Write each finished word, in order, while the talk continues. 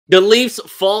The Leafs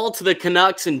fall to the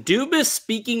Canucks, and Dubas,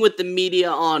 speaking with the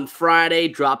media on Friday,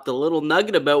 dropped a little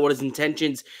nugget about what his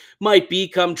intentions might be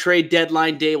come trade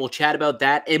deadline day. We'll chat about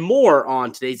that and more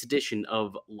on today's edition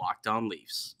of Locked On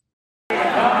Leafs.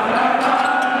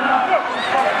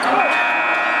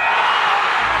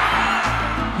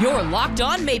 You're Locked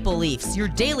On Maple Leafs, your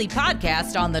daily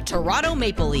podcast on the Toronto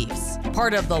Maple Leafs.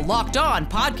 Part of the Locked On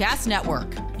Podcast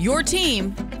Network, your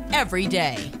team every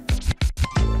day.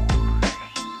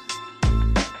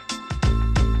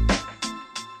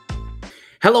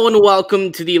 Hello and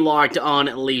welcome to the Locked On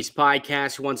Leafs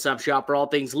podcast, your one-stop shop for all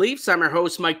things Leafs. I'm your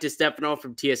host, Mike DiStefano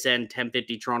from TSN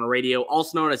 1050 Toronto Radio,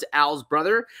 also known as Al's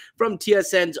brother from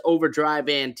TSN's Overdrive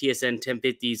and TSN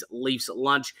 1050's Leafs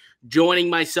Lunch. Joining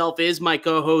myself is my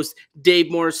co-host, Dave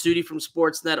Morassutti from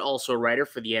Sportsnet, also a writer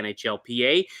for the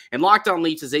NHLPA. And Locked On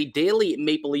Leafs is a daily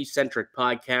Maple Leaf-centric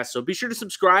podcast, so be sure to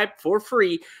subscribe for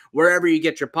free wherever you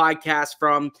get your podcasts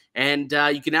from. And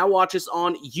you can now watch us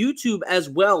on YouTube as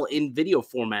well in video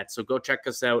format. So go check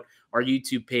us out, our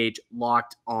YouTube page,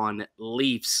 Locked On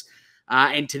Leafs.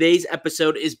 And today's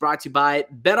episode is brought to you by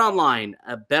BetOnline.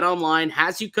 BetOnline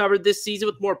has you covered this season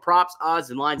with more props,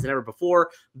 odds, and lines than ever before.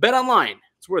 BetOnline,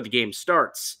 it's where the game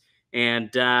starts. And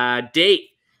Dave,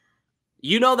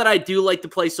 you know that I do like to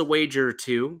place a wager or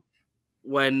two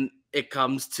when it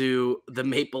comes to the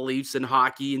Maple Leafs and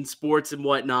hockey and sports and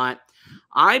whatnot.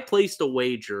 I placed a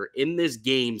wager in this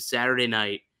game Saturday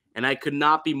night, and I could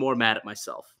not be more mad at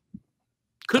myself.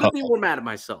 Couldn't be more mad at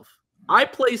myself. I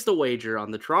placed a wager on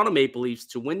the Toronto Maple Leafs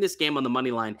to win this game on the money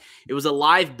line. It was a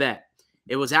live bet.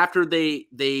 It was after they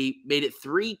made it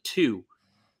 3-2.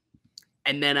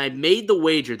 And then I made the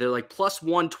wager. They're like plus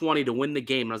 120 to win the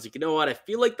game. And I was like, you know what? I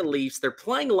feel like the Leafs, they're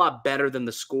playing a lot better than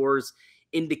the scores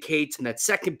indicates. In that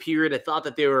second period, I thought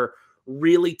that they were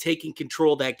really taking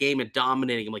control of that game and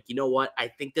dominating. I'm like, you know what? I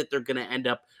think that they're going to end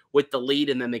up with the lead,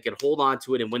 and then they could hold on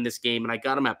to it and win this game. And I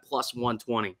got them at plus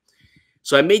 120.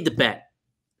 So I made the bet.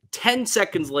 10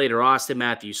 seconds later, Auston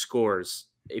Matthews scores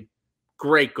a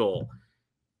great goal.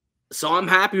 So I'm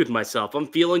happy with myself. I'm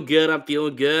feeling good. I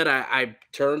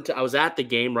was at the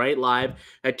game, right, live.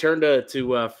 I turned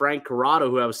to Frank Corrado,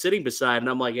 who I was sitting beside, and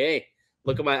I'm like, hey,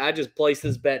 look at I just placed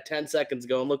this bet 10 seconds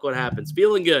ago, and look what happens.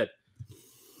 Feeling good.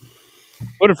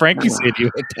 What did Frankie say to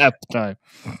you at that time?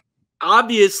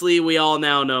 Obviously, we all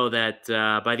now know that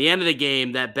by the end of the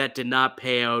game, that bet did not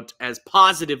pay out as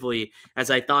positively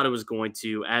as I thought it was going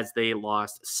to, as they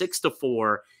lost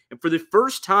 6-4. And for the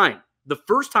first time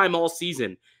all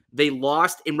season, they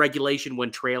lost in regulation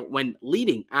when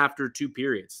leading after two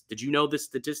periods. Did you know this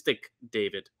statistic,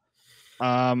 David?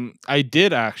 I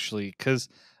did actually, because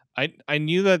I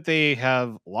knew that they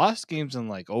have lost games in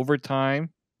like overtime.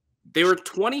 They were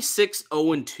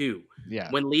 26-0-2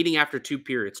 when leading after two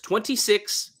periods.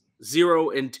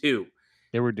 26-0-2.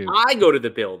 They were due. I go to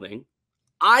the building.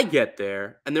 I get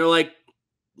there, and they're like,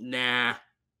 nah,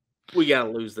 we got to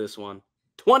lose this one.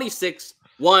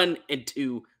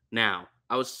 26-1-2 now.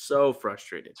 I was so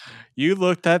frustrated. You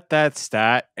looked at that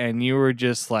stat, and you were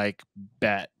just like,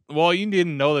 bet. Well, you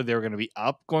didn't know that they were going to be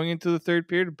up going into the third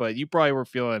period, but you probably were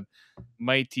feeling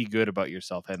mighty good about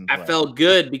yourself. I felt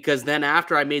good because then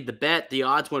after I made the bet, the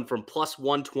odds went from plus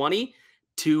 120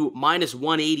 to minus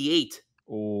 188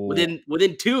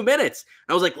 within 2 minutes.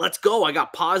 I was like, let's go. I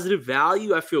got positive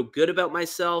value. I feel good about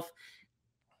myself.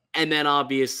 And then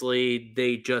obviously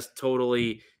they just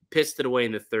totally pissed it away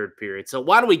in the third period. So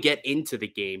why don't we get into the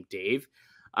game, Dave?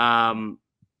 So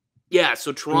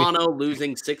Toronto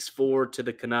losing 6-4 to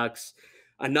the Canucks.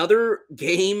 Another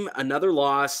game, another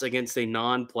loss against a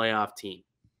non-playoff team.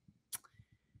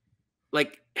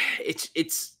 Like,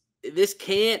 this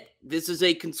is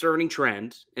a concerning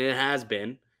trend, and it has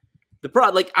been.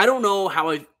 I don't know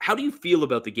how do you feel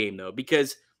about the game, though?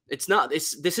 Because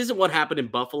this isn't what happened in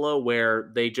Buffalo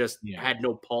where they just had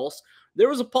no pulse. There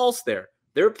was a pulse there.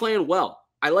 They were playing well.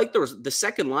 I like the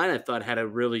second line, I thought, had a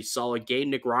really solid game.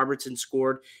 Nick Robertson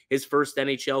scored his first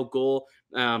NHL goal.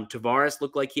 Tavares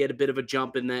looked like he had a bit of a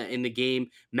jump in the game.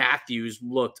 Matthews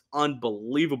looked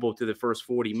unbelievable through the first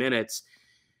 40 minutes.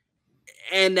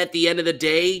 And at the end of the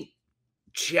day,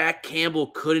 Jack Campbell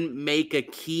couldn't make a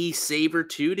key save or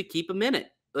two to keep him in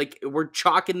it. Like, we're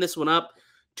chalking this one up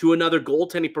to another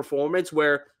goaltending performance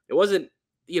where it wasn't,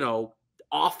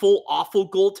 awful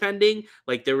goaltending.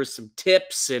 Like, there was some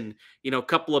tips and, a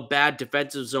couple of bad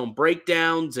defensive zone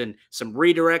breakdowns and some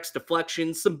redirects,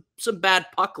 deflections, some bad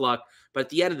puck luck. But at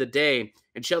the end of the day,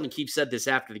 and Sheldon Keefe said this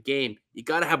after the game, you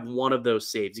got to have one of those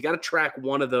saves. You got to track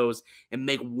one of those and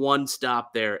make one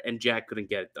stop there, and Jack couldn't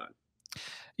get it done.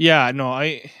 Yeah, no,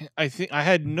 I think I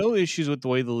had no issues with the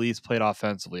way the Leafs played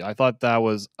offensively. I thought that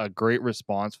was a great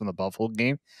response from the Buffalo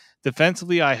game.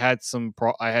 Defensively, I had some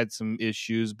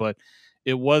issues, but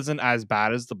it wasn't as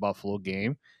bad as the Buffalo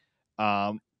game.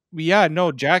 But yeah,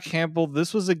 no, Jack Campbell.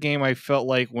 This was a game I felt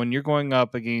like when you're going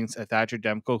up against a Thatcher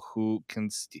Demko who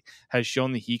has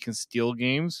shown that he can steal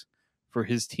games for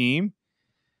his team.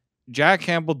 Jack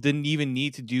Campbell didn't even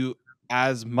need to do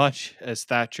as much as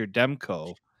Thatcher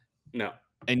Demko, No.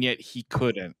 and yet he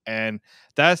couldn't. And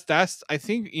that's I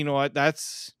think, you know what, that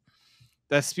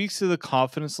speaks to the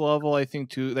confidence level, I think,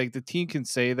 too. Like, the team can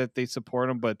say that they support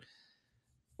him, but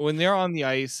when they're on the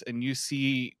ice and you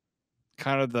see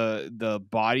kind of the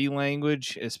body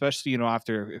language, especially, you know,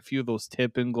 after a few of those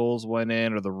tip-in goals went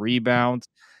in or the rebounds,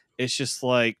 it's just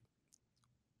like,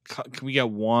 can we get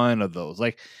one of those?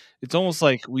 Like, it's almost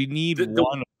like we need The, the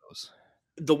one of those.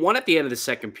 the one at the end of the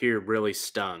second period really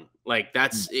stung. Like,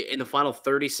 that's in the final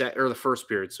 30 sec or the first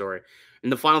period, sorry. In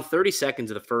the final 30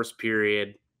 seconds of the first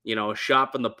period, you know, a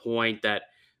shot from the point that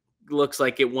looks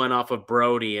like it went off of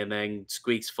Brody and then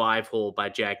squeaks 5-hole by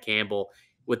Jack Campbell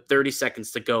with 30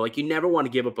 seconds to go. Like, you never want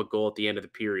to give up a goal at the end of the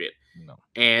period. No.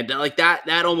 And like that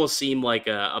almost seemed like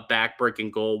a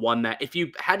backbreaking goal, one that if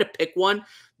you had to pick one,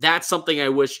 that's something I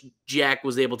wish Jack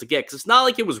was able to get, because it's not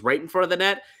like it was right in front of the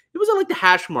net. It was on like the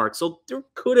hash mark, so there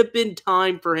could have been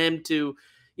time for him to,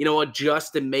 you know,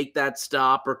 adjust and make that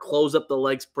stop or close up the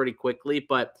legs pretty quickly.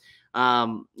 But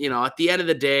you know, at the end of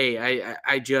the day,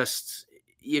 I just,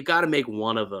 you got to make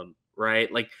one of them,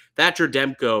 right? Like, Thatcher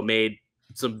Demko made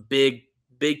some big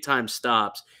time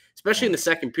stops, especially in the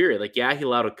second period. Like, yeah, he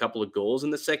allowed a couple of goals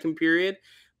in the second period,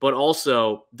 but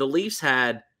also the Leafs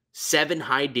had 7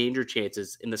 high danger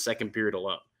chances in the second period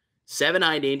alone. 7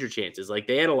 high danger chances. Like,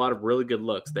 they had a lot of really good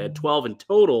looks. They had 12 in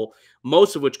total,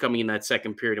 most of which coming in that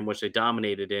second period, in which they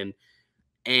dominated in.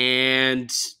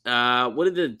 And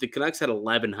what did the Canucks had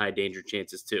 11 high danger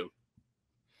chances too.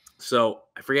 So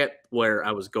I forget where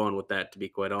I was going with that, to be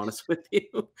quite honest with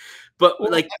you. But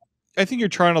Well, like, I think you're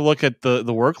trying to look at the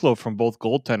workload from both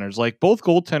goaltenders. Like, both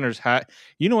goaltenders had,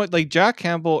 you know what, like Jack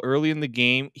Campbell early in the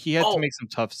game, he had to make some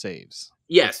tough saves.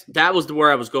 Yes, that was where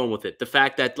I was going with it. The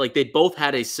fact that, like, they both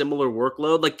had a similar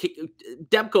workload. Like,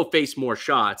 Demko faced more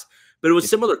shots, but it was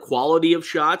similar quality of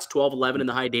shots, 12, 11 in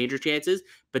the high danger chances.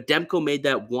 But Demko made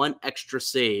that one extra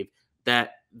save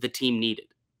that the team needed,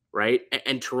 right?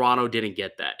 And Toronto didn't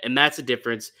get that. And that's the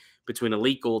difference between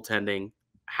elite goaltending,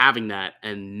 having that,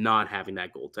 and not having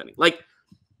that goaltending. Like,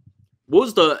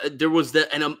 there was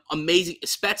an amazing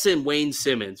Spezza and Wayne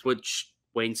Simmonds, which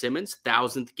Wayne Simmonds,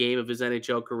 1,000th game of his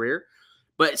NHL career.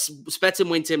 But Spezza and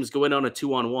Wayne Simmonds going on a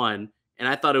 2-on-1, and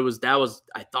I thought it was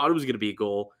going to be a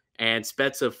goal. And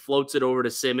Spezza floats it over to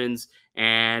Simmonds,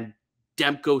 and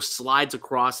Demko slides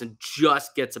across and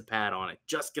just gets a pad on it,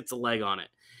 just gets a leg on it.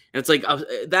 And it's like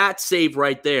that save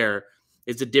right there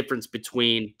is the difference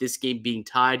between this game being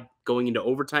tied going into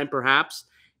overtime, perhaps,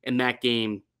 and that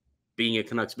game being a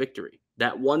Canucks victory.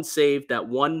 That one save, that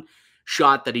one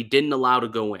shot that he didn't allow to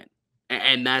go in,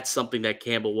 and that's something that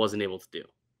Campbell wasn't able to do.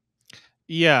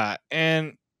 Yeah,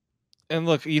 and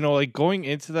look, you know, like, going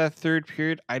into that third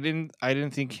period, I didn't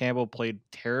think Campbell played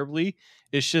terribly.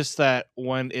 It's just that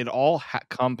when it all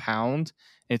compounds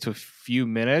into a few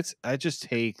minutes, that just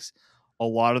takes a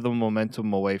lot of the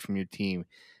momentum away from your team.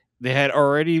 They had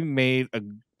already made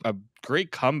a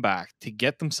great comeback to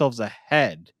get themselves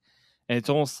ahead, and it's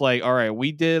almost like, all right,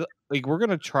 we're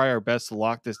gonna try our best to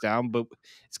lock this down, but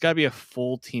it's got to be a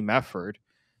full team effort.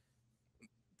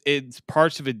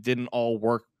 Parts of it didn't all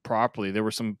work properly. There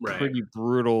were some pretty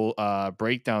brutal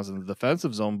breakdowns in the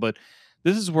defensive zone, but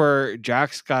this is where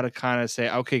Jack's got to kind of say,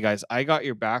 okay, guys, I got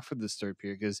your back for this third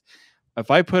period, because if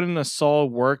I put in a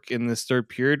solid work in this third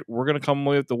period, we're going to come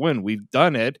away with the win. We've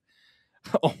done it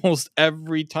almost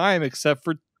every time except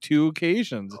for 2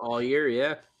 occasions. All year,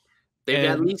 yeah. They've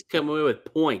at least come away with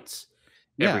points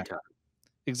every time.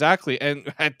 Exactly.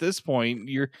 And at this point,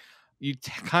 you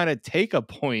kind of take a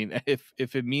point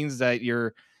if it means that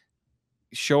you're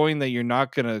showing that you're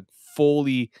not going to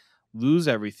fully lose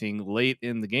everything late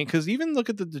in the game. Because even look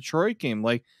at the Detroit game,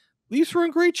 like, Leafs were in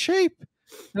great shape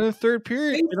in the third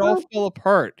period. It all fell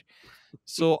apart.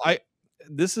 So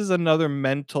this is another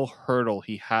mental hurdle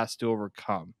he has to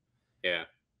overcome. Yeah.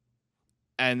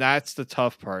 And that's the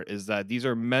tough part, is that these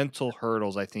are mental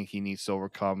hurdles I think he needs to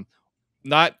overcome.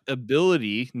 Not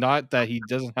that he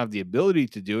doesn't have the ability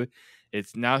to do it.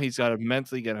 It's now he's got to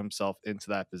mentally get himself into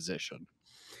that position.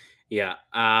 Yeah.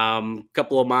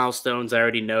 Couple of milestones. I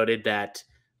already noted that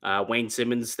Wayne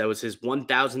Simmonds, that was his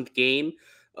 1,000th game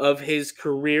of his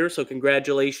career. So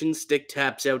congratulations. Stick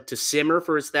taps out to Simmer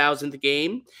for his 1,000th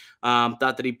game. Thought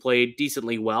that he played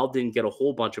decently well. Didn't get a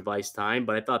whole bunch of ice time,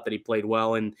 but I thought that he played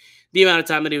well in the amount of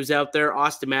time that he was out there.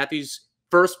 Auston Matthews,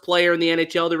 first player in the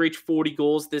NHL to reach 40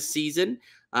 goals this season.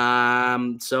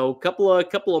 So a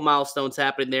couple of milestones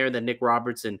happening there. Then Nick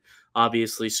Robertson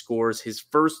obviously scores his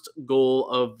first goal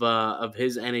of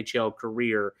his NHL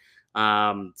career.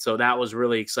 So that was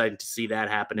really exciting to see that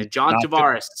happen. And John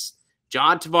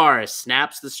Tavares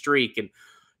snaps the streak. And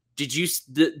did you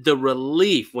the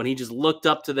relief when he just looked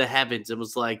up to the heavens and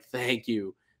was like, thank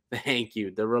you.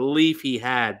 The relief he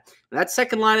had. And that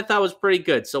second line I thought was pretty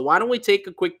good. So why don't we take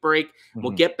a quick break?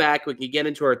 We'll get back. We can get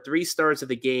into our 3 stars of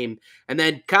the game. And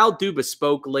then Kyle Dubas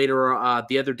spoke later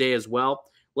the other day as well.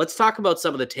 Let's talk about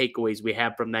some of the takeaways we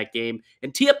have from that game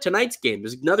and tee up tonight's game.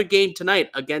 There's another game tonight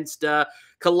against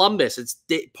Columbus. It's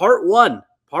part one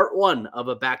of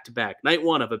a back-to-back. Night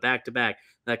 1 of a back-to-back.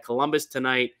 Columbus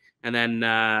tonight and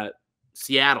then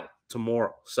Seattle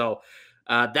tomorrow. So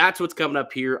that's what's coming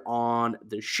up here on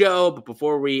the show. But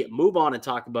before we move on and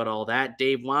talk about all that,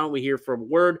 Dave, why don't we hear from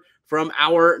word from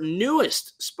our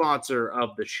newest sponsor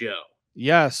of the show?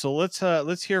 Yeah, so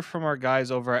let's hear from our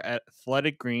guys over at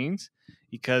Athletic Greens,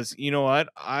 because you know what,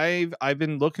 I've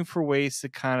been looking for ways to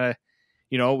kind of,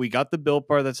 we got the Built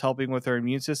Bar that's helping with our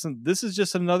immune system. This is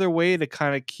just another way to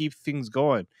kind of keep things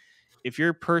going. If you're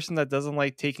a person that doesn't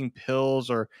like taking pills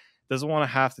or doesn't want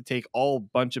to have to take a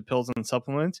bunch of pills and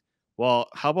supplements, well,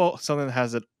 how about something that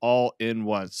has it all in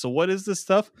one? So what is this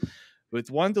stuff?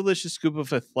 With one delicious scoop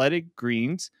of Athletic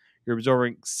Greens, you're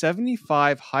absorbing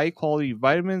 75 high-quality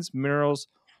vitamins, minerals,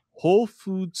 whole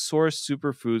food source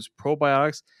superfoods,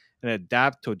 probiotics, and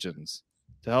adaptogens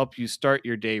to help you start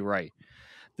your day right.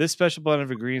 This special blend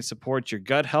of ingredients supports your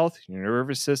gut health, your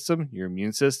nervous system, your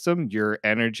immune system, your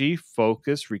energy,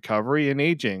 focus, recovery, and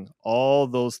aging. All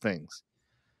those things.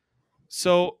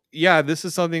 So, yeah, this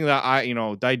is something that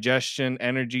digestion,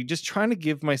 energy, just trying to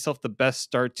give myself the best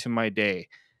start to my day.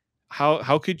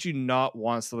 How could you not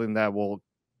want something that will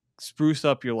spruce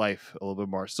up your life a little bit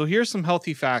more? So here's some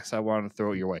healthy facts I want to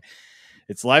throw your way.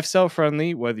 It's lifestyle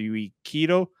friendly, whether you eat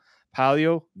keto,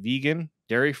 paleo, vegan,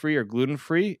 dairy-free, or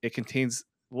gluten-free. It contains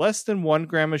less than 1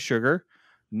 gram of sugar,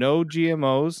 no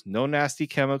GMOs, no nasty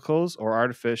chemicals or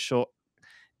artificial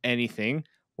anything,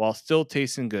 while still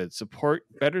tasting good. Support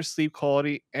better sleep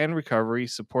quality and recovery,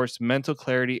 supports mental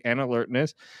clarity and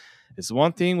alertness. It's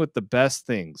one thing with the best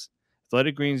things.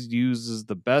 Athletic Greens uses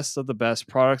the best of the best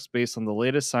products based on the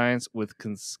latest science with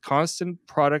constant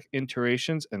product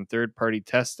iterations and third-party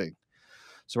testing.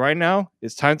 So right now,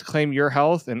 it's time to claim your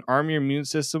health and arm your immune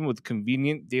system with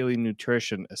convenient daily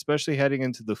nutrition, especially heading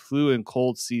into the flu and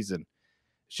cold season.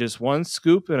 It's just 1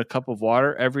 scoop in a cup of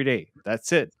water every day.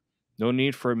 That's it. No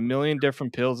need for a million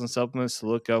different pills and supplements to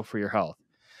look out for your health.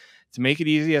 To make it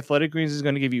easy, Athletic Greens is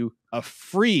going to give you a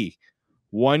free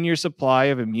 1-year supply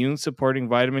of immune-supporting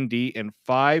vitamin D and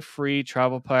 5 free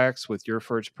travel packs with your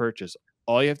first purchase.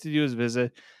 All you have to do is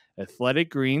visit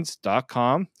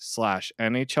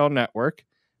athleticgreens.com/NHL Network.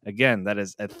 Again, that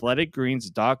is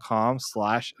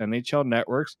athleticgreens.com/NHL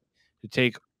Networks to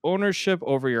take ownership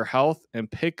over your health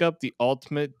and pick up the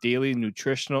ultimate daily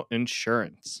nutritional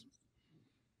insurance.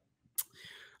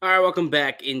 All right, welcome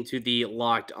back into the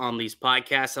Locked On Leafs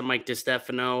podcast. I'm Mike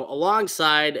DiStefano.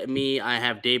 Alongside me, I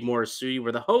have Dave Morassutti.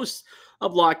 We're the hosts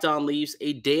of Locked On Leafs,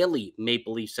 a daily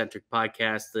Maple Leaf-centric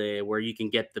podcast where you can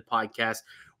get the podcast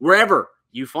wherever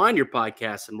you find your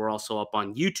podcasts, and we're also up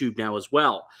on YouTube now as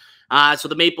well. So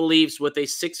the Maple Leafs with a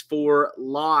 6-4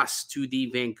 loss to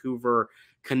the Vancouver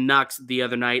Canucks the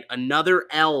other night. Another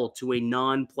L to a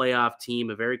non-playoff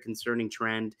team, a very concerning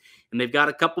trend. And they've got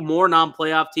a couple more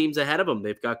non-playoff teams ahead of them.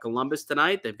 They've got Columbus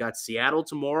tonight, they've got Seattle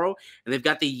tomorrow, and they've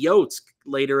got the Yotes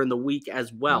later in the week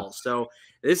as well. So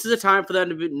this is a time for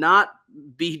them to not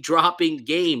be dropping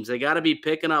games. They got to be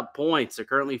picking up points. They're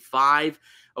currently 5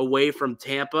 away from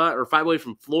Tampa, or 5 away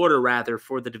from Florida, rather,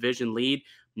 for the division lead.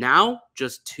 Now,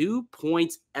 just 2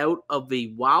 points out of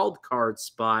the wild card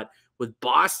spot, with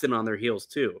Boston on their heels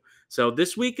too. So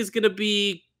this week is going to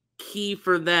be key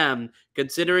for them,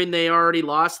 considering they already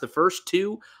lost the first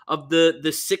 2 of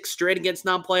the 6 straight against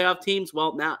non-playoff teams.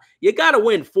 Well, now you got to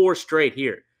win 4 straight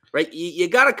here, right? You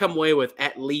got to come away with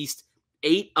at least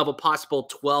 8 of a possible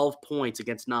 12 points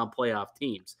against non-playoff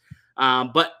teams.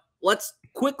 But let's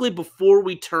quickly, before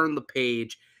we turn the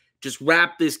page, just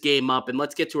wrap this game up, and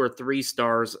let's get to our 3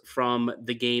 stars from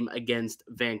the game against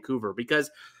Vancouver,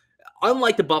 because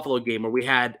unlike the Buffalo game where we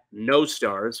had no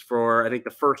stars for, I think, the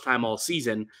first time all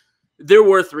season, there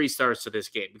were 3 stars to this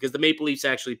game because the Maple Leafs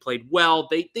actually played well.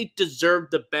 They deserved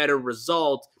the better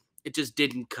result. It just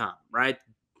didn't come, right?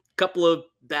 couple of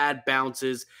bad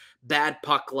bounces, bad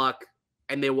puck luck,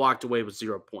 and they walked away with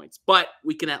 0 points. But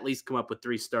we can at least come up with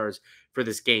 3 stars for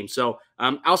this game. So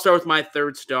I'll start with my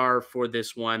third star for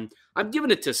this one. I'm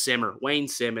giving it to Simmer, Wayne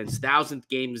Simmonds, 1,000th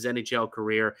game of his NHL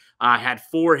career. Had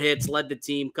 4 hits, led the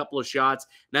team, couple of shots.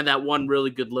 Now that one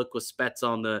really good look with Spets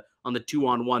on the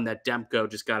 2-on-1 that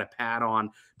Demko just got a pat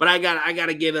on. But I got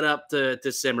to give it up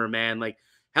to Simmer, man. Like,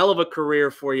 hell of a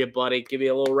career for you, buddy. Give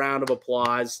you a little round of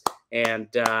applause.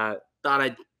 And thought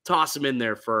I'd toss him in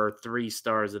there for 3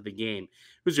 stars of the game.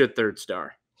 Who's your third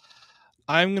star?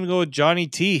 I'm going to go with Johnny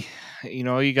T. You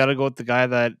know, you got to go with the guy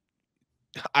that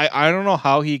I don't know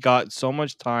how he got so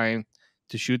much time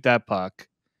to shoot that puck.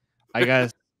 I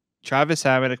guess Travis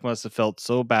Hamonic must have felt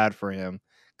so bad for him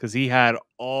because he had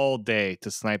all day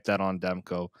to snipe that on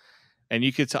Demko. And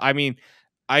you could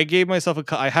I gave myself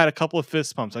I had a couple of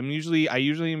fist pumps. I usually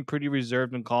am pretty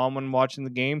reserved and calm when watching the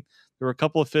game. There were a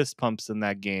couple of fist pumps in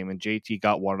that game, and JT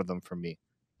got one of them from me.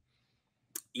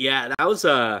 Yeah, that was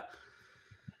a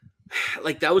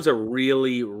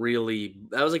really, really,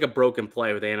 that was like a broken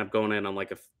play where they end up going in on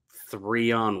like a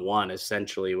 3-on-1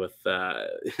 essentially with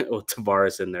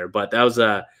Tavares in there. But that was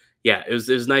it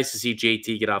was nice to see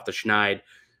JT get off the schneid.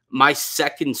 My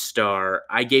second star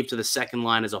I gave to the second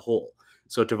line as a whole.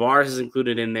 So Tavares is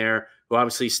included in there, who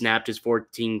obviously snapped his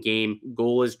 14-game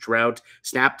goalless drought,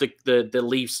 snapped the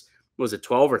Leafs, was it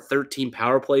 12 or 13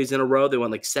 power plays in a row? They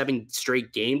won like 7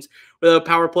 straight games with a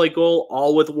power play goal,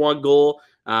 all with 1 goal.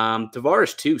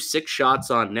 Tavares, too, 6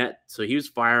 shots on net, so he was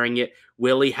firing it.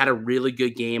 Willie had a really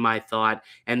good game, I thought.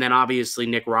 And then obviously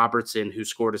Nick Robertson, who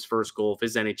scored his first goal of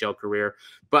his NHL career.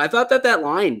 But I thought that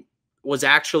line was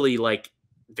actually like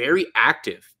very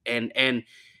active. And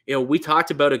you know, we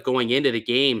talked about it going into the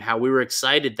game, how we were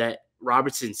excited that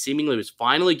Robertson seemingly was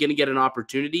finally going to get an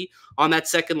opportunity on that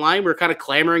second line. We are kind of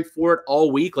clamoring for it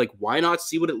all week. Like, why not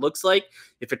see what it looks like?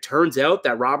 If it turns out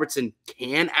that Robertson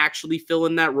can actually fill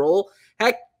in that role,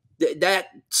 heck, that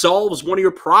solves one of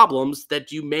your problems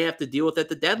that you may have to deal with at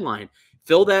the deadline.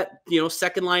 Fill that,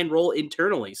 second line role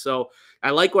internally. So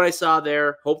I like what I saw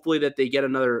there. Hopefully that they get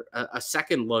a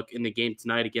second look in the game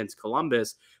tonight against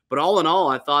Columbus. But all in all,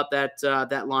 I thought that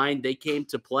that line, they came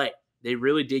to play. They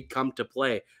really did come to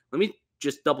play. Let me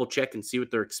just double check and see what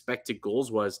their expected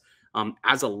goals was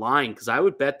as a line, because I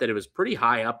would bet that it was pretty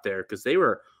high up there because they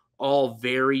were all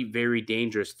very, very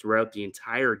dangerous throughout the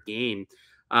entire game.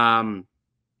 William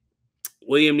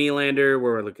Nylander,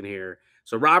 where we're looking here.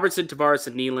 So Robertson, Tavares,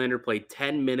 and Nylander played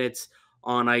 10 minutes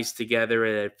on ice together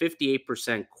at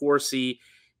 58% Corsi.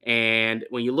 And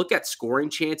when you look at scoring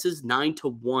chances,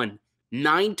 9-1.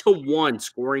 9-1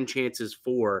 scoring chances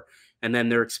for. And then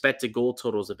their expected goal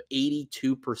totals of 82%.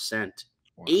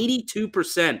 Wow.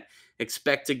 82%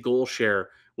 expected goal share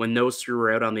when those 3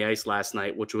 were out on the ice last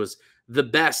night, which was the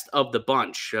best of the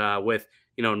bunch with,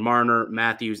 Marner,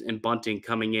 Matthews, and Bunting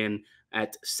coming in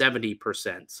at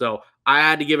 70%. So I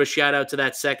had to give a shout out to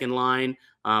that second line.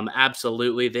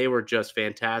 Absolutely. They were just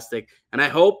fantastic. And I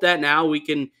hope that now we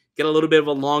can get a little bit of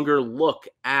a longer look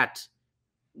at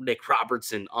Nick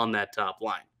Robertson on that top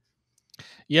line.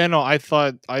 Yeah, no, I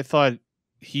thought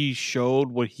he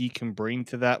showed what he can bring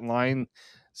to that line.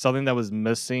 Something that was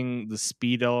missing, the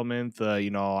speed element.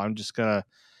 I'm just gonna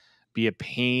be a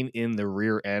pain in the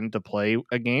rear end to play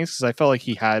against, because I felt like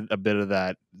he had a bit of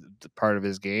that part of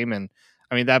his game. And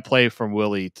I mean, that play from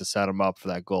Willie to set him up for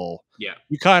that goal. Yeah,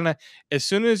 you kind of, as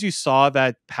soon as you saw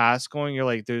that pass going, you're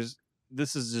like, this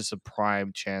is just a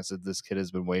prime chance that this kid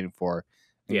has been waiting for.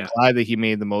 I'm glad that he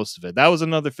made the most of it. That was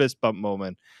another fist pump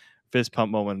moment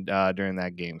during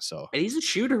that game. So, and he's a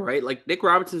shooter, right? Like, Nick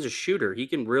Robertson's a shooter. He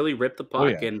can really rip the puck. Oh,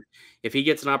 yeah. And if he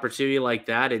gets an opportunity like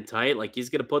that in tight, like, he's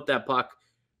going to put that puck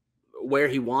where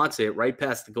he wants it, right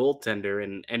past the goaltender.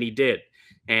 And he did.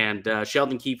 And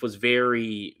Sheldon Keefe was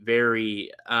very,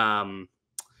 very,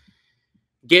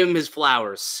 gave him his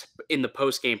flowers in the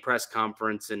post-game press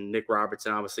conference. And Nick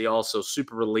Robertson obviously also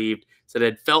super relieved. Said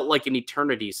it felt like an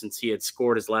eternity since he had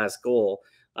scored his last goal,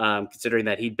 considering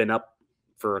that he'd been up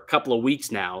for a couple of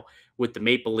weeks now with the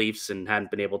Maple Leafs and hadn't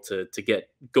been able to get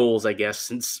goals, I guess,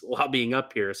 since while being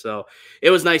up here. So it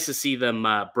was nice to see them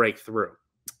break through.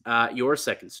 Your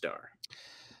second star.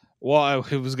 Well,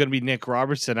 it was going to be Nick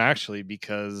Robertson, actually,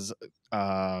 because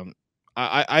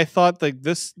I thought like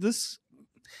this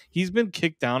he's been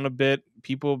kicked down a bit.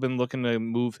 People have been looking to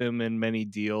move him in many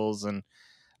deals, and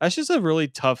that's just a really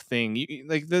tough thing.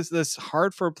 Like this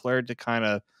hard for a player to kind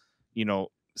of,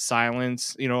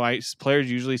 silence.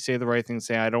 Players usually say the right thing,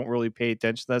 say I don't really pay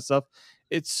attention to that stuff.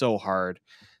 It's so hard.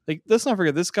 Like, let's not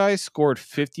forget, this guy scored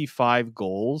 55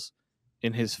 goals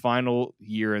in his final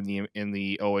year in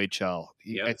the OHL.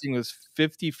 I think it was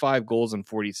 55 goals in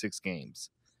 46 games.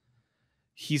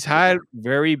 He's had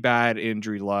very bad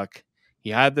injury luck. He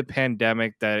had the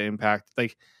pandemic that impacted.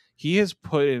 Like, he has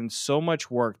put in so much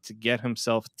work to get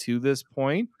himself to this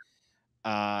point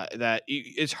that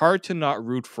it's hard to not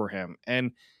root for him.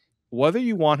 And whether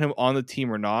you want him on the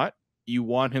team or not, you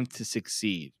want him to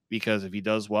succeed, because if he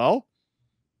does well,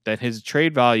 then his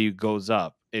trade value goes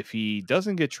up. If he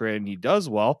doesn't get traded and he does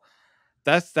well,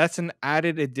 that's an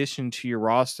added addition to your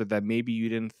roster that maybe you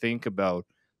didn't think about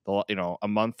a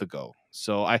month ago.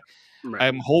 So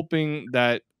I'm hoping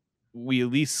that we at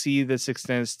least see this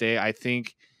extended stay. I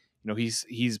think he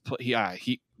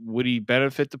would he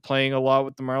benefit to playing a lot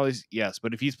with the Marlies? Yes,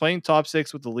 but if he's playing top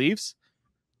 6 with the Leafs,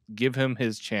 give him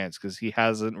his chance, because he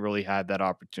hasn't really had that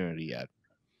opportunity yet.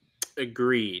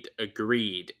 Agreed.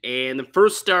 And the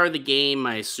first star of the game,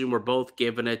 I assume we're both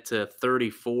giving it to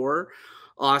 34,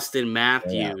 Auston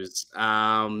Matthews.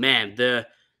 Man, the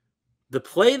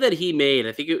play that he made,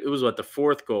 I think it was the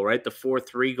fourth goal, right? The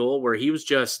 4-3 goal, where he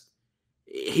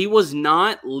was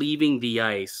not leaving the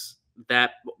ice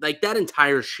that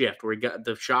entire shift where he got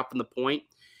the shot from the point.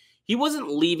 He wasn't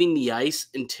leaving the ice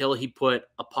until he put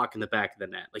a puck in the back of the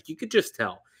net. Like, you could just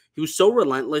tell. He was so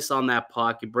relentless on that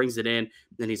puck. He brings it in,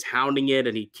 then he's hounding it,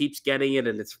 and he keeps getting it,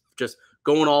 and it's just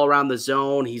going all around the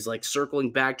zone. He's like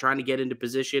circling back, trying to get into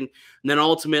position. And then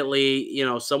ultimately,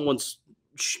 someone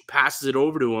passes it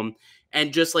over to him.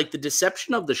 And just like the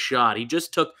deception of the shot, he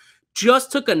just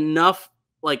took enough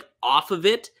like off of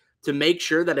it to make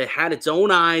sure that it had its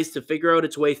own eyes to figure out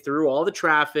its way through all the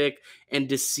traffic and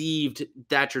deceived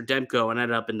Thatcher Demko and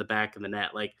ended up in the back of the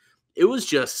net. Like, it was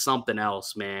just something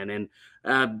else, man. And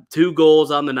 2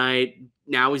 goals on the night.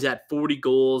 Now he's at 40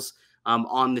 goals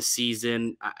on the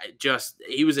season.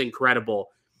 He was incredible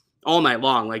all night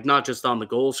long, like not just on the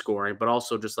goal scoring, but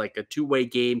also just like a two-way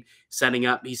game setting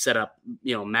up. He set up,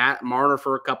 Matt Marner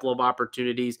for a couple of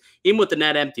opportunities, even with the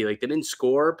net empty. Like, they didn't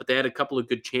score, but they had a couple of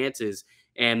good chances.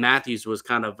 And Matthews was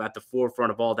kind of at the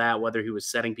forefront of all that, whether he was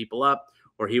setting people up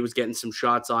or he was getting some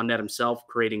shots on net himself,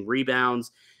 creating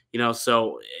rebounds.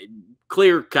 So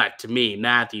clear cut to me,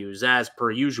 Matthews, as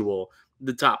per usual,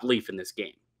 the top Leaf in this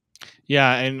game.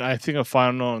 Yeah, and I think a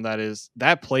final note on that is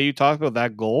that play you talked about,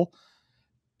 that goal,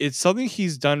 it's something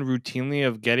he's done routinely,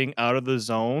 of getting out of the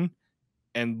zone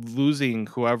and losing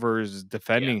whoever is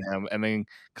defending him, and then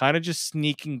kind of just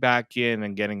sneaking back in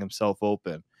and getting himself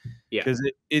open. Yeah, because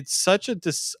it's such a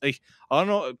I don't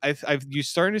know. You're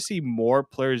starting to see more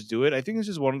players do it. I think it's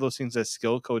just one of those things that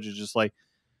skill coaches just like,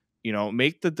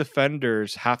 make the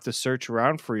defenders have to search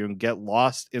around for you and get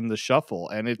lost in the shuffle.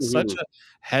 And it's such a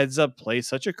heads up play,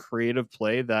 such a creative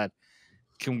play that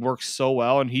can work so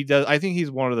well. And he does. I think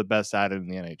he's one of the best at it in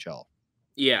the NHL.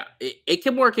 Yeah, it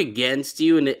can work against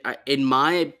you. And in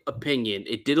my opinion,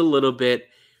 it did a little bit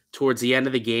towards the end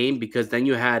of the game, because then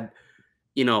you had,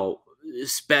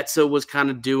 Spezza was kind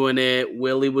of doing it.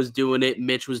 Willie was doing it.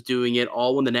 Mitch was doing it,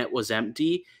 all when the net was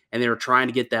empty and they were trying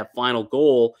to get that final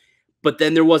goal. But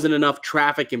then there wasn't enough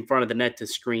traffic in front of the net to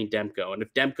screen Demko. And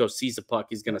if Demko sees a puck,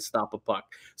 he's going to stop a puck.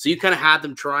 So you kind of had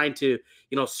them trying to,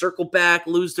 circle back,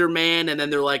 lose their man. And then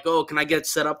they're like, oh, can I get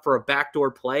set up for a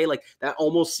backdoor play? Like, that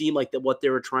almost seemed like what they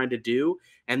were trying to do.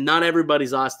 And not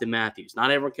everybody's Auston Matthews.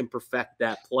 Not everyone can perfect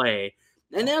that play.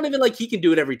 And not even like he can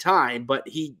do it every time, but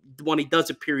when he does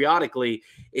it periodically,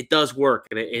 it does work.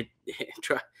 And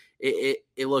it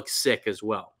looks sick as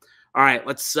well. All right,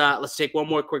 let's take one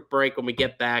more quick break. When we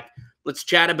get back, let's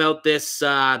chat about this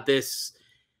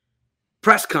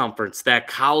press conference that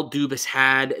Kyle Dubas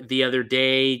had the other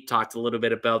day. Talked a little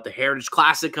bit about the Heritage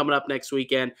Classic coming up next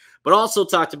weekend, but also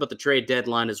talked about the trade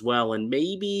deadline as well, and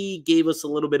maybe gave us a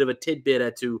little bit of a tidbit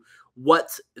as to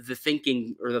what the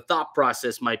thinking or the thought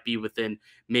process might be within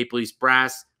Maple Leafs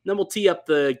brass. And then we'll tee up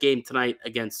the game tonight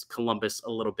against Columbus a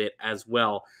little bit as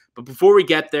well. But before we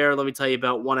get there, let me tell you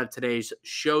about one of today's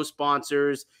show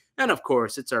sponsors. And of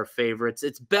course, it's our favorites.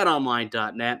 It's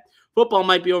betonline.net. Football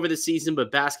might be over the season,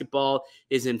 but basketball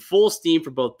is in full steam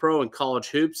for both pro and college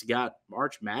hoops. You got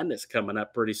March Madness coming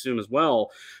up pretty soon as well.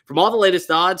 From all the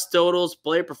latest odds, totals,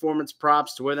 player performance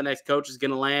props to where the next coach is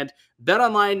going to land,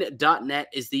 betonline.net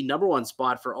is the #1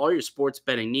 spot for all your sports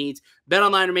betting needs.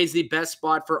 BetOnline remains the best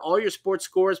spot for all your sports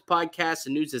scores, podcasts,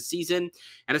 and news this season.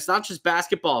 And it's not just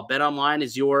basketball. BetOnline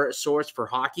is your source for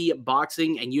hockey,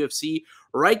 boxing, and UFC,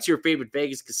 right to your favorite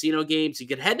Vegas casino games. You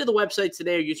can head to the website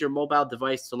today or use your mobile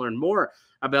device to learn more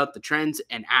about the trends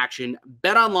and action.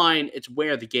 BetOnline, it's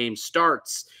where the game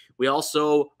starts. We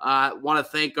also want to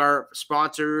thank our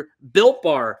sponsor, Built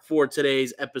Bar, for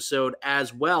today's episode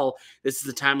as well. This is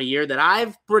the time of year that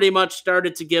I've pretty much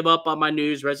started to give up on my New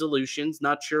Year's resolutions.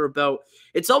 Not sure about,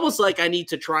 it's almost like I need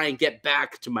to try and get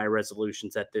back to my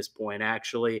resolutions at this point,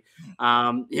 actually.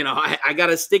 I got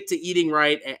to stick to eating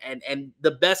right, and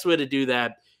the best way to do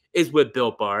that is with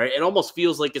Built Bar. It almost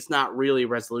feels like it's not really a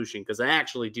resolution because I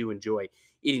actually do enjoy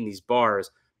eating these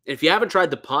bars. If you haven't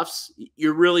tried the Puffs,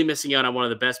 you're really missing out on one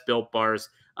of the best Built Bars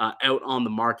out on the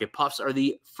market. Puffs are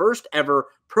the first ever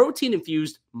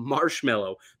protein-infused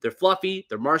marshmallow. They're fluffy,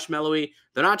 they're marshmallowy.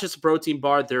 They're not just a protein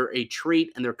bar, they're a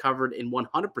treat, and they're covered in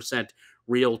 100%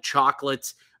 real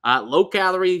chocolates. Low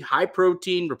calorie, high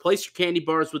protein. Replace your candy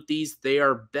bars with these. They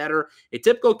are better. A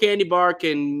typical candy bar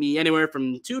can be anywhere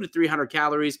from 200 to 300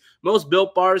 calories. Most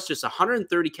Built Bars, just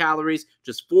 130 calories,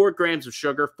 just 4 grams of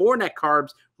sugar, 4 net carbs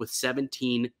with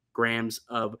 17 grams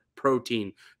of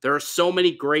protein. There are so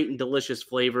many great and delicious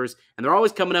flavors, and they're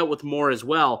always coming out with more as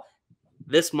well.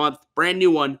 This month, brand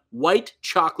new one, white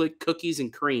chocolate cookies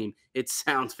and cream. It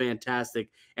sounds fantastic,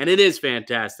 and it is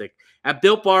fantastic. At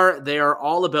Built Bar, they are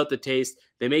all about the taste.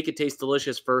 They make it taste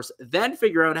delicious first, then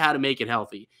figure out how to make it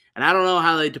healthy. And I don't know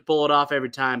how they pull it off every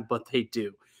time, but they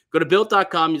do. Go to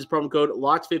Built.com, use promo code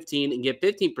LOCKED15 and get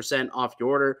 15% off your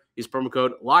order. Use promo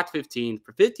code LOCKED15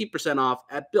 for 15% off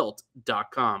at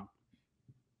Built.com.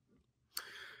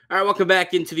 All right, welcome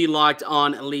back into the Locked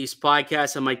On Leafs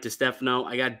podcast. I'm Mike DiStefano.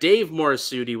 I got Dave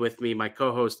Morassutti with me, my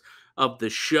co-host of the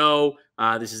show.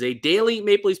 This is a daily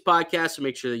Maple Leafs podcast, so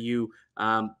make sure that you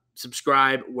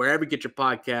subscribe wherever you get your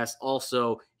podcasts.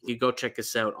 Also, you can go check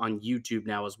us out on YouTube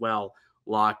now as well,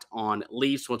 Locked On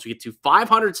Leafs. Once we get to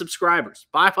 500 subscribers,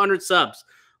 500 subs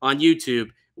on YouTube,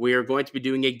 we are going to be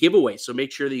doing a giveaway. So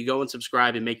make sure that you go and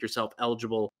subscribe and make yourself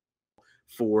eligible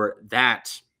for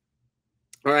that.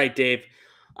 All right, Dave.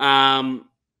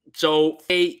 So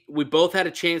hey, we both had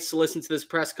a chance to listen to this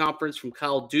press conference from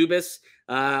Kyle Dubas.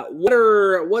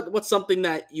 What's something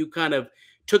that you kind of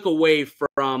took away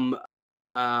from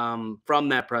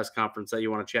that press conference that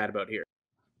you want to chat about here?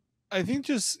 I think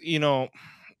just,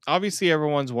 obviously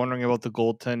everyone's wondering about the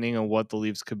goaltending and what the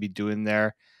Leafs could be doing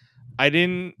there.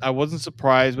 I wasn't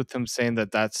surprised with him saying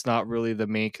that that's not really the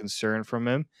main concern from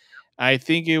him. I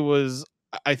think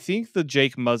the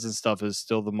Jake Muzzin stuff is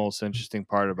still the most interesting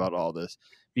part about all this,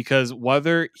 because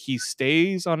whether he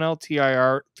stays on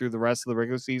LTIR through the rest of the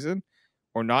regular season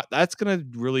or not, that's going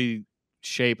to really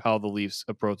shape how the Leafs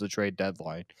approach the trade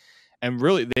deadline. And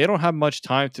really, they don't have much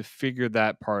time to figure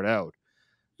that part out.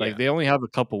 They only have a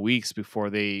couple weeks before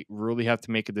they really have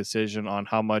to make a decision on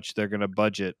how much they're going to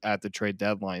budget at the trade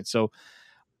deadline. So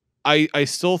I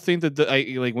still think that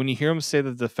when you hear him say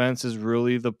that defense is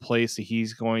really the place that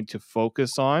he's going to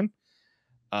focus on.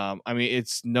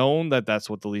 It's known that that's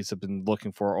what the Leafs have been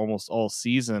looking for almost all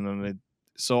season, and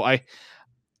so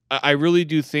I really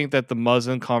do think that the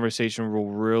Muzzin conversation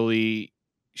will really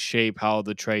shape how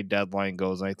the trade deadline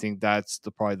goes. And I think that's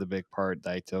probably the big part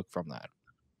that I took from that.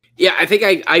 Yeah, I think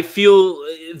I feel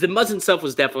the Muzzin stuff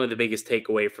was definitely the biggest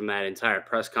takeaway from that entire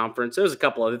press conference. There was a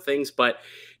couple other things, but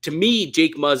to me,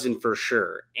 Jake Muzzin for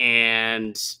sure.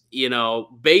 And,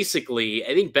 basically,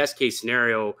 I think best case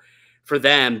scenario for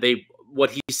them,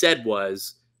 what he said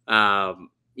was,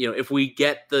 if we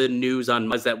get the news on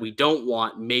Muzz that we don't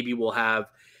want, maybe we'll have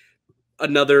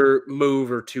another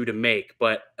move or two to make.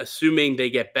 But assuming they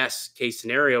get best case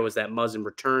scenario is that Muzzin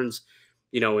returns,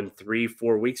 in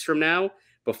 3-4 weeks from now,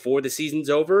 before the season's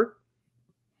over,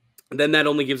 then that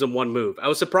only gives them one move. I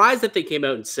was surprised that they came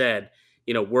out and said,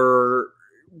 we're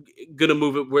going to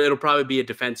move it where it'll probably be a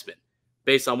defenseman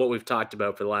based on what we've talked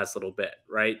about for the last little bit,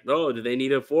 right? Oh, do they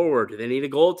need a forward? Do they need a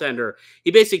goaltender? He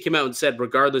basically came out and said,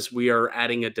 regardless, we are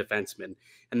adding a defenseman.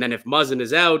 And then if Muzzin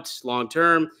is out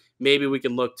long-term, maybe we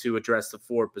can look to address the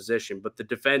forward position. But the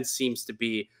defense seems to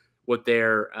be what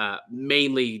they're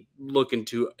mainly looking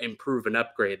to improve and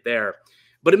upgrade there.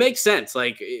 But it makes sense.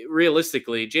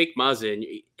 Realistically, Jake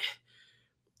Muzzin,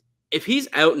 if he's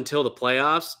out until the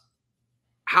playoffs,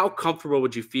 how comfortable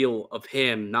would you feel of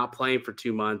him not playing for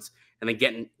 2 months and then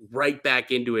getting right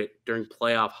back into it during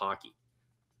playoff hockey?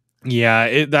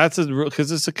 Yeah,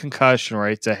 because it's a concussion,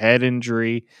 right? It's a head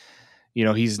injury.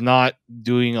 He's not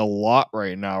doing a lot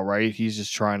right now, right? He's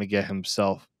just trying to get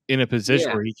himself in a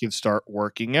position where he can start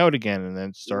working out again and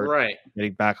then start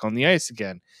getting back on the ice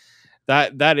again.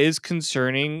 That is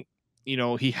concerning.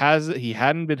 He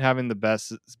hadn't been having the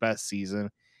best season.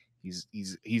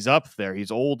 He's up there.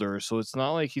 He's older, so it's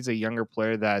not like he's a younger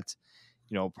player that's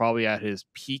probably at his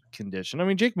peak condition. I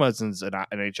mean, Jake Muzzin's an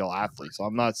NHL athlete, so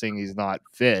I'm not saying he's not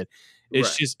fit.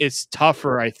 It's just it's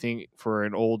tougher, I think, for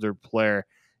an older player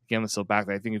get himself back.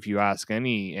 I think if you ask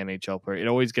any NHL player, it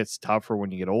always gets tougher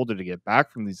when you get older to get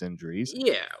back from these injuries.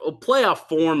 Yeah, well, playoff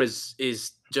form is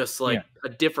just Yeah. like a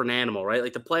different animal, right?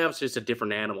 Like the playoffs is just a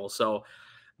different animal. So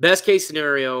best case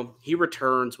scenario, he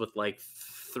returns with like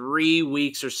 3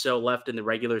 weeks or so left in the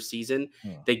regular season.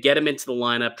 Yeah. They get him into the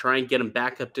lineup, try and get him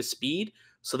back up to speed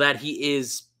so that he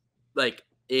is like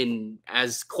in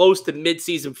as close to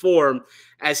midseason form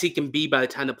as he can be by the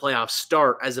time the playoffs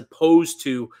start, as opposed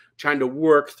to trying to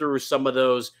work through some of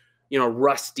those,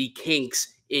 rusty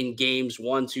kinks in games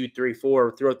 1, 2, 3,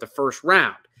 4 throughout the first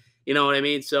round. You know what I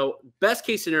mean? So best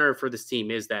case scenario for this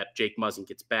team is that Jake Muzzin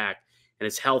gets back and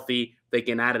is healthy. They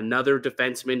can add another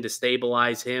defenseman to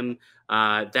stabilize him.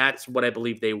 That's what I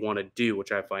believe they want to do,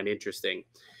 which I find interesting.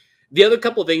 The other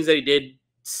couple of things that he did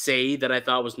say that I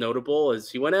thought was notable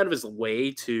is he went out of his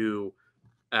way to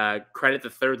credit the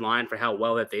third line for how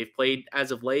well that they've played as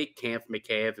of late, Kampf,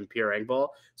 Mikheyev, and Pierre Engvall.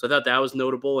 So I thought that was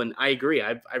notable, and I agree.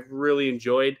 I've really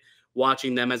enjoyed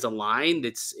watching them as a line.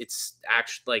 It's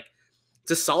actually like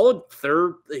it's a solid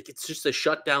third. Like it's just a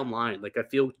shutdown line. Like I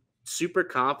feel super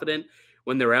confident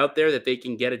when they're out there that they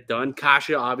can get it done.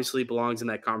 Kasha obviously belongs in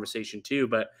that conversation too,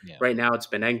 but right now it's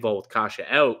been Engvall with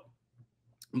Kasha out.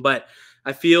 But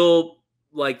I feel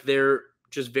like they're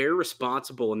just very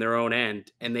responsible in their own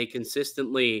end, and they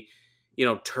consistently,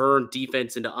 turn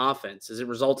defense into offense. Is it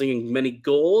resulting in many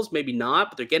goals? Maybe not,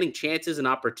 but they're getting chances and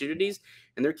opportunities,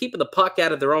 and they're keeping the puck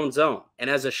out of their own zone. And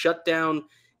as a shutdown,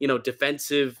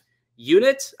 defensive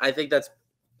unit, I think that's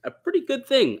a pretty good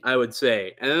thing, I would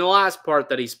say. And then the last part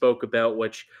that he spoke about,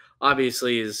 which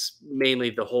obviously is mainly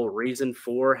the whole reason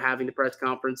for having the press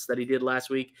conference that he did last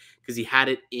week, because he had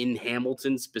it in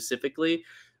Hamilton specifically,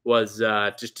 was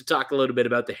just to talk a little bit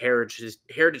about the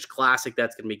Heritage Classic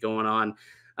that's going to be going on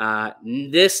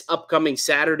this upcoming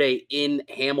Saturday in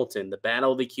Hamilton, the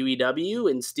Battle of the QEW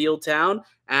in Steeltown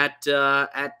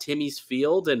at Timmy's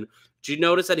Field. And did you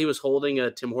notice that he was holding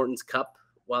a Tim Hortons cup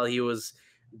while he was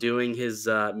doing his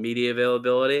media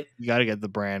availability? You got to get the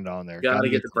brand on there. Got to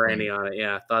get the branding on it.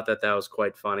 Yeah, I thought that was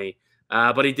quite funny.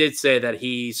 But he did say that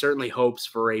he certainly hopes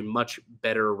for a much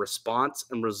better response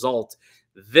and result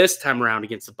this time around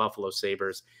against the Buffalo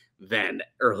Sabres than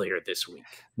earlier this week.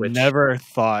 Never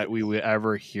thought we would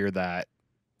ever hear that,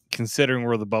 considering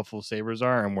where the Buffalo Sabres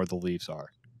are and where the Leafs are.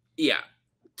 Yeah.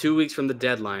 2 weeks from the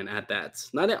deadline at that.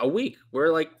 Not a week. We're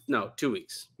 2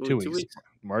 weeks. 2 weeks.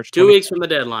 March 2 weeks from the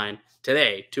deadline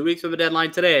today. 2 weeks from the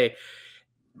deadline today.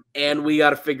 And we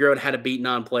got to figure out how to beat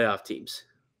non-playoff teams.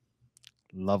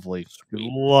 Lovely. Sweet.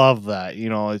 Love that.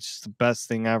 It's just the best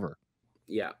thing ever.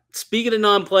 Yeah. Speaking of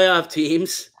non-playoff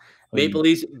teams, Maple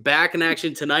Leafs back in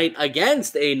action tonight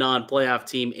against a non-playoff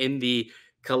team in the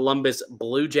Columbus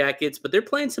Blue Jackets, but they're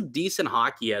playing some decent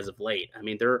hockey as of late. I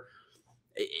mean,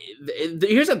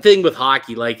 here's the thing with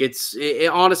hockey. Like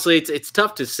honestly, it's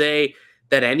tough to say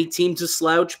that any team's a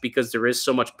slouch because there is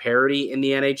so much parity in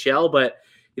the NHL, but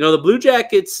the Blue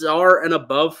Jackets are an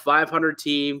above 500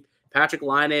 team. Patrick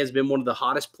Laine has been one of the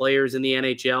hottest players in the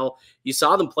NHL. You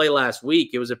saw them play last week.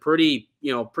 It was a pretty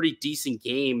decent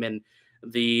game, and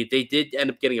they did end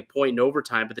up getting a point in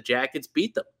overtime, but the Jackets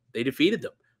beat them. They defeated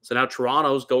them. So now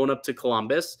Toronto's going up to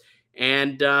Columbus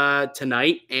and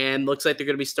tonight, and looks like they're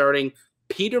going to be starting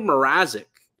Peter Mrazek,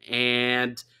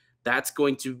 and that's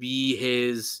going to be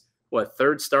his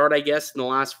third start, I guess, in the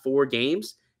last 4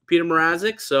 games. Peter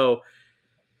Mrazek. So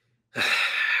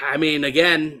I mean,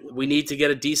 again, we need to get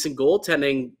a decent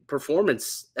goaltending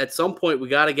performance. At some point, we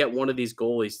got to get one of these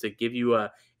goalies to give you an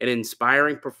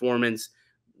inspiring performance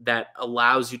that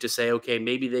allows you to say, okay,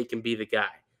 maybe they can be the guy.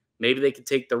 Maybe they can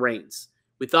take the reins.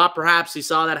 We thought perhaps we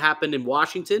saw that happen in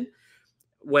Washington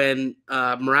when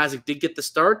Mrazek did get the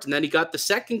start, and then he got the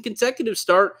second consecutive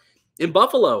start in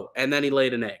Buffalo, and then he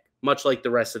laid an egg, much like the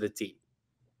rest of the team.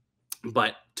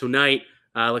 But tonight,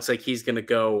 looks like he's going to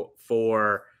go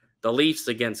for the Leafs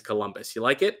against Columbus. You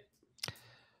like it?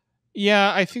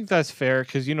 Yeah, I think that's fair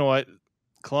because you know what?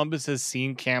 Columbus has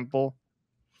seen Campbell.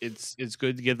 It's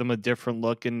good to give them a different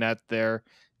look in net there.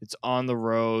 It's on the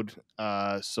road.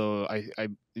 So I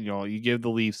you give the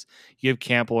Leafs, you give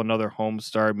Campbell another home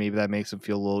start. Maybe that makes them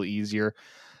feel a little easier.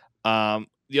 The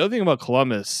other thing about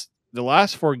Columbus, the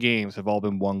last 4 games have all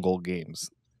been 1-goal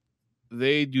games.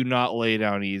 They do not lay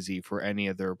down easy for any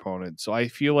of their opponents. So I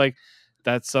feel like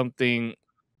that's something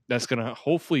that's going to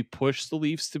hopefully push the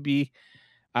Leafs to be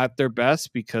at their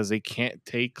best because they can't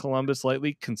take Columbus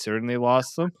lightly considering they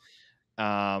lost them.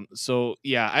 So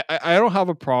yeah, I don't have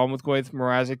a problem with going with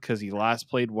Mrazek because he last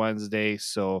played Wednesday.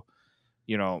 So,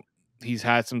 he's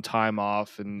had some time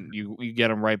off and you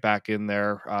get him right back in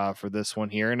there for this one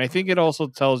here. And I think it also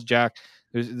tells Jack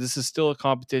This is still a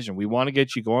competition. We want to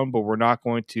get you going, but we're not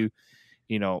going to,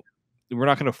 we're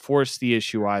not going to force the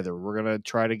issue either. We're going to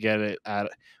try to get it at.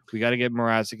 We got to get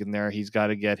Morassutti in there. He's got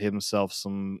to get himself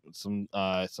some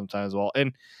time as well.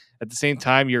 And at the same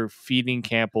time, you're feeding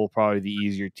Campbell probably the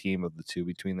easier team of the two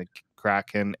between the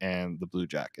Kraken and the Blue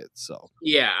Jackets. So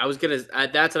yeah,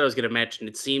 that's what I was gonna mention.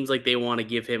 It seems like they want to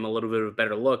give him a little bit of a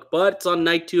better look, but it's on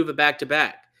night 2 of a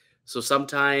back-to-back. So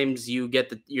sometimes you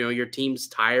get your team's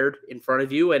tired in front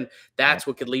of you, and that's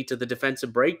what could lead to the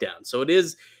defensive breakdown. So it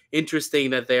is interesting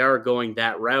that they are going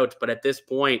that route, but at this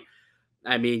point,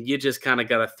 I mean, you just kind of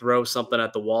got to throw something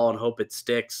at the wall and hope it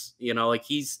sticks. Like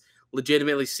he's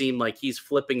legitimately seemed like he's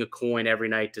flipping a coin every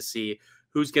night to see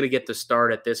who's going to get the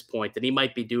start at this point. And he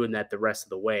might be doing that the rest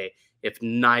of the way if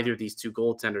neither of these two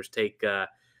goaltenders take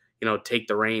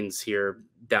the reins here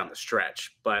down the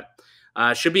stretch. But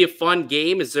should be a fun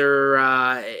game. Is there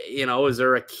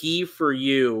a key for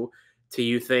you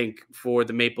think for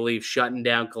the Maple Leafs shutting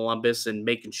down Columbus and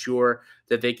making sure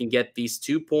that they can get these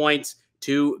 2 points?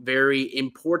 2 very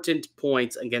important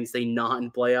points against a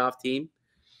non-playoff team?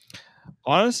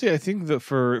 Honestly, I think that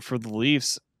for the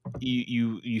Leafs,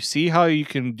 you see how you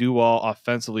can do well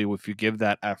offensively if you give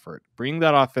that effort. Bring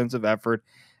that offensive effort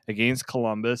against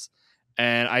Columbus,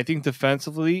 and I think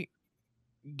defensively,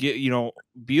 be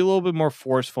a little bit more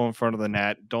forceful in front of the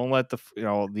net. Don't let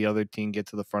the other team get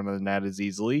to the front of the net as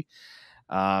easily.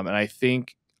 And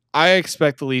I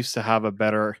expect the Leafs to have a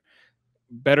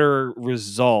better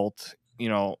result.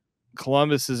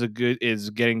 Columbus is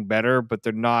getting better, but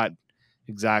they're not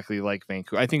exactly like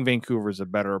Vancouver. I think Vancouver is a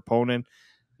better opponent.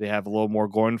 They have a little more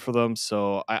going for them.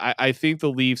 So I think the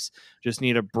Leafs just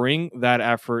need to bring that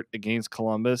effort against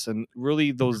Columbus, and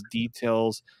really those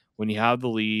details when you have the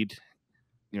lead,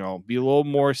 be a little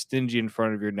more stingy in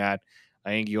front of your net. I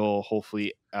think you'll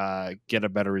hopefully get a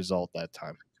better result that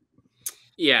time.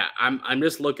 Yeah, I'm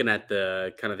just looking at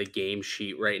the kind of the game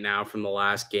sheet right now from the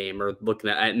last game, or looking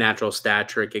at natural stat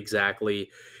trick exactly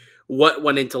what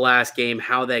went into last game,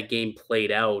 how that game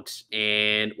played out.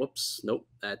 And whoops, nope,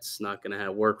 that's not going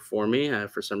to work for me.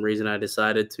 For some reason, I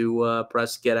decided to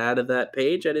press get out of that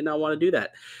page. I did not want to do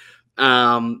that.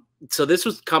 So this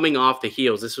was coming off the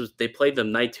heels. They played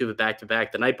them night 2 of a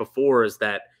back-to-back. The night before is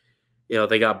that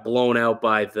they got blown out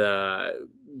by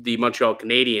the Montreal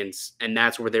Canadiens, and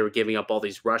that's where they were giving up all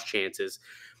these rush chances.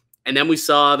 And then we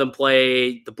saw them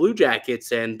play the Blue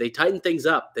Jackets, and they tightened things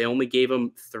up. They only gave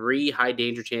them 3 high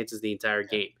danger chances the entire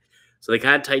game. So they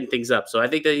kind of tightened things up. So I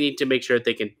think they need to make sure that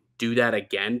they can do that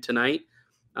again tonight.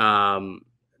 Tighten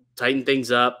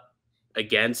things up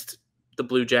against the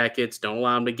Blue Jackets. Don't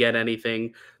allow them to get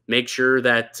anything. Make sure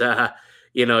that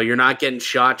you're not getting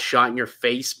shot in your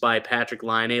face by Patrick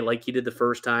Laine like you did the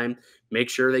first time. Make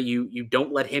sure that you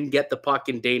don't let him get the puck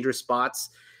in dangerous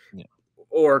spots,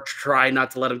 or try not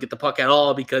to let him get the puck at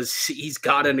all, because he's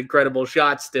got an incredible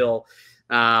shot still.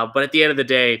 But at the end of the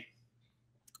day,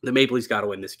 the Maple Leafs got to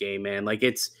win this game, man.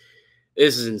 This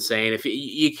is insane. If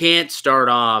you can't start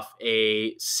off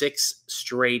a 6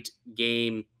 straight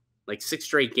games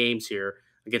here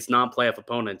against non-playoff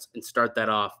opponents and start that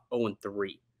off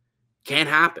 0-3. Can't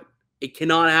happen. It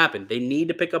cannot happen. They need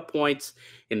to pick up points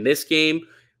in this game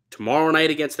tomorrow night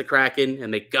against the Kraken,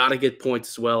 and they got to get points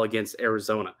as well against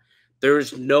Arizona.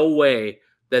 There's no way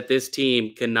that this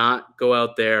team cannot go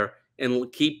out there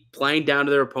and keep playing down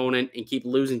to their opponent and keep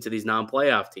losing to these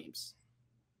non-playoff teams.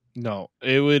 No,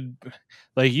 it would,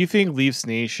 you think Leafs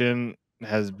Nation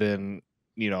has been,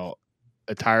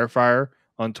 a tire fire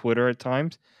on Twitter at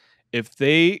times. If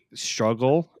they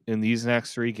struggle in these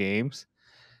next 3 games,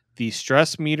 the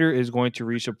stress meter is going to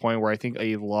reach a point where I think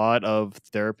a lot of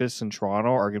therapists in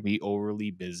Toronto are going to be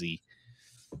overly busy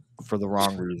for the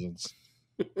wrong reasons.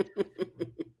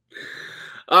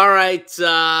 All right,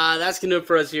 that's going to do it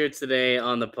for us here today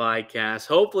on the podcast.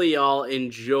 Hopefully y'all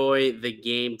enjoy the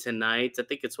game tonight. I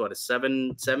think it's a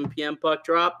 7 p.m. puck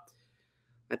drop.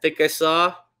 I think I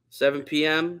saw 7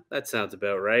 p.m. That sounds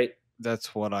about right.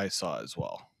 That's what I saw as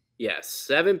well. Yes,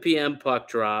 7 p.m. puck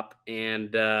drop,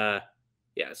 and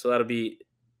so that'll be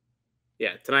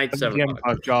tonight 7 p.m.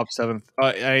 puck drop 7.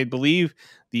 I believe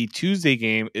the Tuesday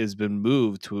game has been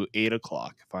moved to 8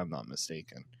 o'clock, if I'm not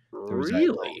mistaken.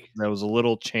 Really? There was a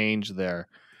little change there.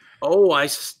 Oh, I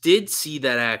did see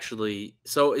that actually.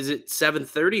 So is it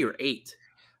 7:30 or 8?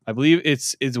 I believe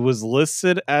it was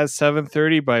listed as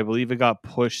 7:30, but I believe it got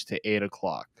pushed to 8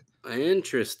 o'clock.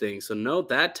 Interesting. So note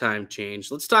that time change.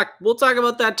 We'll talk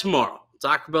about that tomorrow.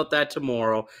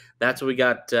 That's what we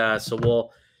got. So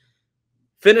we'll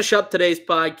finish up today's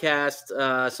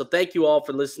podcast. So thank you all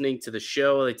for listening to the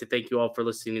show. I'd like to thank you all for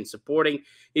listening and supporting.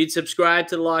 You'd subscribe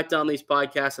to the Locked On Leafs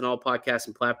podcast on all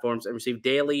podcasting platforms and receive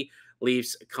daily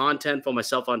Leafs content. Follow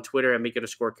myself on Twitter at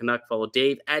 @Make_Canuck. Follow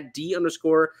Dave at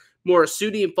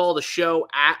 @D_Morassutti and follow the show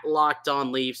at Locked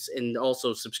On Leafs, and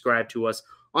also subscribe to us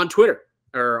on Twitter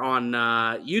or on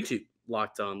YouTube,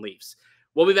 Locked On Leafs.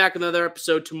 We'll be back with another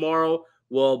episode tomorrow.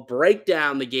 We'll break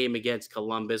down the game against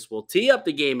Columbus. We'll tee up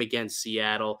the game against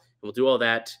Seattle. And we'll do all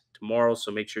that tomorrow,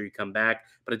 so make sure you come back.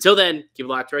 But until then, keep it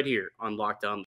locked right here on Locked On.